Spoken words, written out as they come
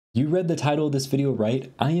You read the title of this video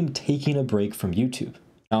right. I am taking a break from YouTube.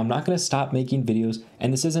 Now, I'm not going to stop making videos,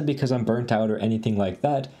 and this isn't because I'm burnt out or anything like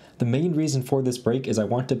that. The main reason for this break is I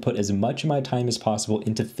want to put as much of my time as possible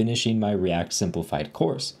into finishing my React Simplified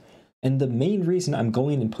course. And the main reason I'm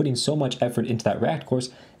going and putting so much effort into that React course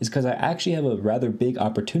is because I actually have a rather big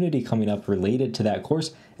opportunity coming up related to that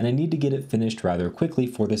course, and I need to get it finished rather quickly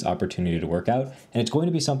for this opportunity to work out. And it's going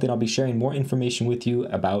to be something I'll be sharing more information with you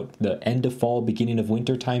about the end of fall, beginning of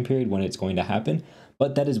winter time period when it's going to happen.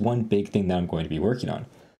 But that is one big thing that I'm going to be working on.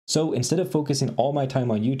 So instead of focusing all my time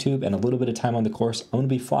on YouTube and a little bit of time on the course, I'm going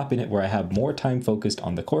to be flopping it where I have more time focused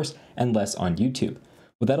on the course and less on YouTube.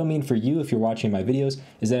 What that'll mean for you if you're watching my videos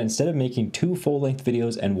is that instead of making 2 full-length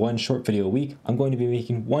videos and 1 short video a week, I'm going to be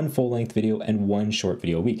making 1 full-length video and 1 short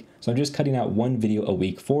video a week. So I'm just cutting out 1 video a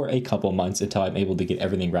week for a couple months until I'm able to get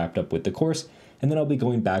everything wrapped up with the course, and then I'll be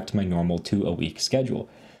going back to my normal 2 a week schedule.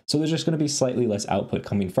 So there's just going to be slightly less output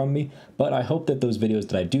coming from me, but I hope that those videos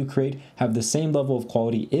that I do create have the same level of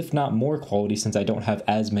quality, if not more quality, since I don't have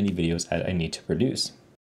as many videos as I need to produce.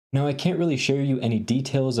 Now, I can't really share you any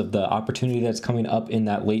details of the opportunity that's coming up in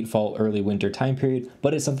that late fall, early winter time period,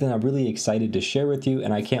 but it's something I'm really excited to share with you,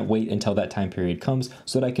 and I can't wait until that time period comes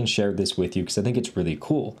so that I can share this with you because I think it's really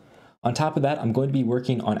cool. On top of that, I'm going to be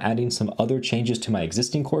working on adding some other changes to my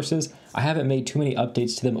existing courses. I haven't made too many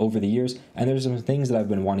updates to them over the years, and there's some things that I've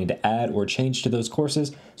been wanting to add or change to those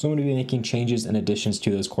courses, so I'm going to be making changes and additions to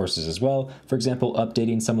those courses as well. For example,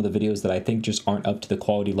 updating some of the videos that I think just aren't up to the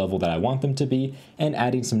quality level that I want them to be, and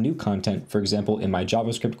adding some new content. For example, in my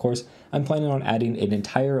JavaScript course, I'm planning on adding an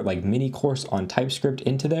entire mini course on TypeScript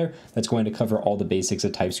into there that's going to cover all the basics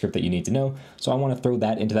of TypeScript that you need to know. So I want to throw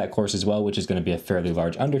that into that course as well, which is going to be a fairly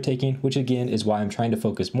large undertaking, which again is why I'm trying to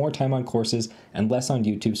focus more time on courses and less on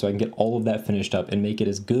YouTube so I can get all of that finished up and make it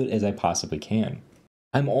as good as I possibly can.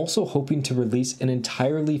 I'm also hoping to release an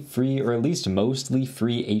entirely free, or at least mostly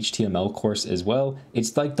free, HTML course as well.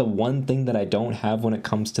 It's like the one thing that I don't have when it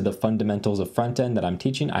comes to the fundamentals of front end that I'm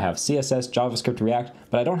teaching. I have CSS, JavaScript, React,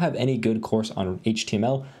 but I don't have any good course on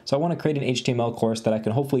HTML. So I want to create an HTML course that I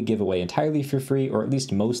can hopefully give away entirely for free, or at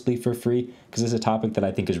least mostly for free, because it's a topic that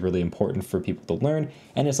I think is really important for people to learn,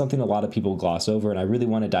 and it's something a lot of people gloss over, and I really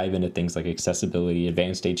want to dive into things like accessibility,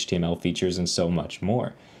 advanced HTML features, and so much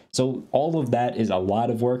more. So all of that is a lot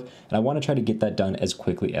of work, and I want to try to get that done as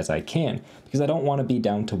quickly as I can, because I don't want to be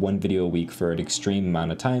down to 1 video a week for an extreme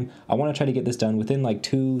amount of time. I want to try to get this done within like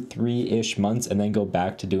 2-3-ish months and then go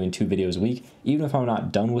back to doing 2 videos a week. Even if I'm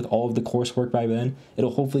not done with all of the coursework by then,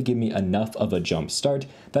 it'll hopefully give me enough of a jump start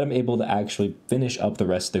that I'm able to actually finish up the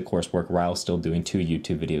rest of the coursework while still doing 2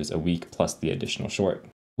 YouTube videos a week plus the additional short.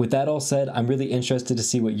 With that all said, I'm really interested to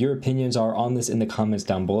see what your opinions are on this in the comments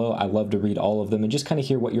down below. I love to read all of them and just kind of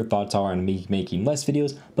hear what your thoughts are on me making less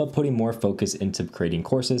videos, but putting more focus into creating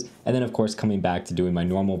courses. And then of course, coming back to doing my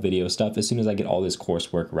normal video stuff as soon as I get all this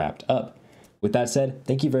coursework wrapped up. With that said,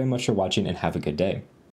 thank you very much for watching and have a good day.